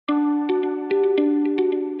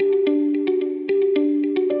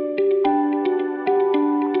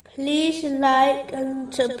like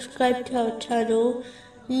and subscribe to our channel.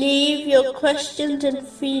 Leave your questions and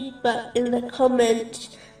feedback in the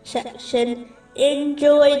comments section.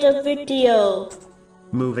 Enjoy the video.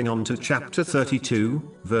 Moving on to chapter 32,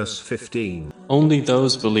 verse 15. Only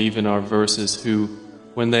those believe in our verses who,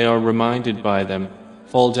 when they are reminded by them,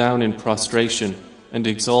 fall down in prostration and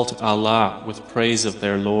exalt Allah with praise of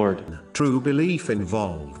their Lord. True belief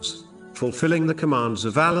involves fulfilling the commands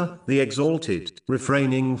of Allah, the Exalted,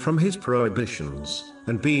 refraining from His prohibitions,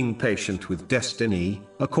 and being patient with destiny,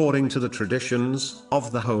 according to the traditions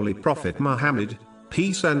of the Holy Prophet Muhammad,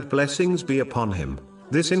 peace and blessings be upon him.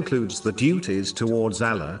 This includes the duties towards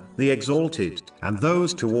Allah, the Exalted, and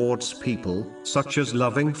those towards people, such as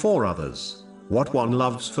loving for others what one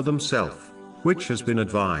loves for themselves, which has been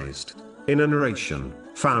advised in a narration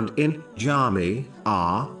found in Jami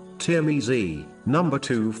Tirmizi, number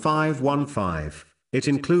 2515. It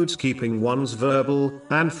includes keeping one's verbal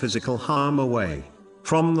and physical harm away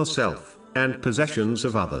from the self and possessions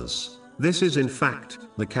of others. This is in fact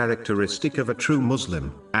the characteristic of a true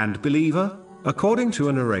Muslim and believer, according to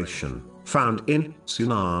a narration found in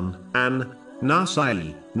Sunan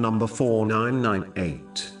an-Nasa'i, number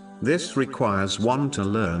 4998. This requires one to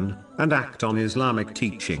learn and act on Islamic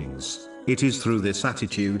teachings. It is through this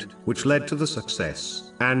attitude which led to the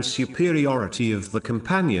success and superiority of the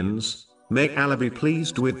companions. May Allah be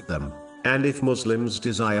pleased with them. And if Muslims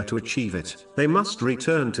desire to achieve it, they must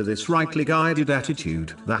return to this rightly guided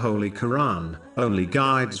attitude. The Holy Quran only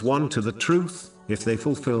guides one to the truth if they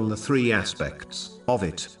fulfill the three aspects of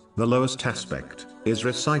it. The lowest aspect is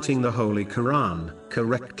reciting the Holy Quran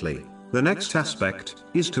correctly. The next aspect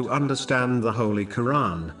is to understand the Holy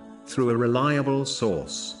Quran through a reliable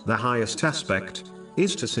source. The highest aspect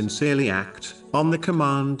is to sincerely act on the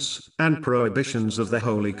commands and prohibitions of the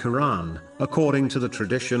Holy Quran, according to the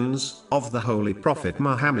traditions of the Holy Prophet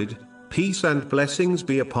Muhammad, peace and blessings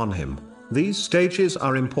be upon him. These stages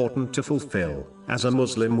are important to fulfill, as a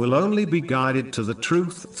Muslim will only be guided to the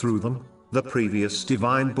truth through them. The previous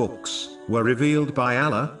divine books were revealed by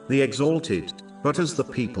Allah, the Exalted, but as the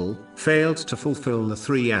people failed to fulfill the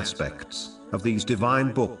three aspects of these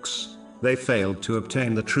divine books, they failed to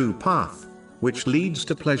obtain the true path, which leads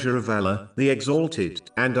to pleasure of Allah, the Exalted,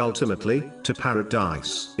 and ultimately, to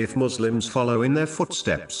paradise. If Muslims follow in their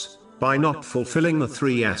footsteps, by not fulfilling the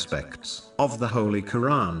three aspects of the Holy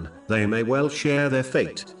Quran, they may well share their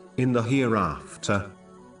fate in the hereafter.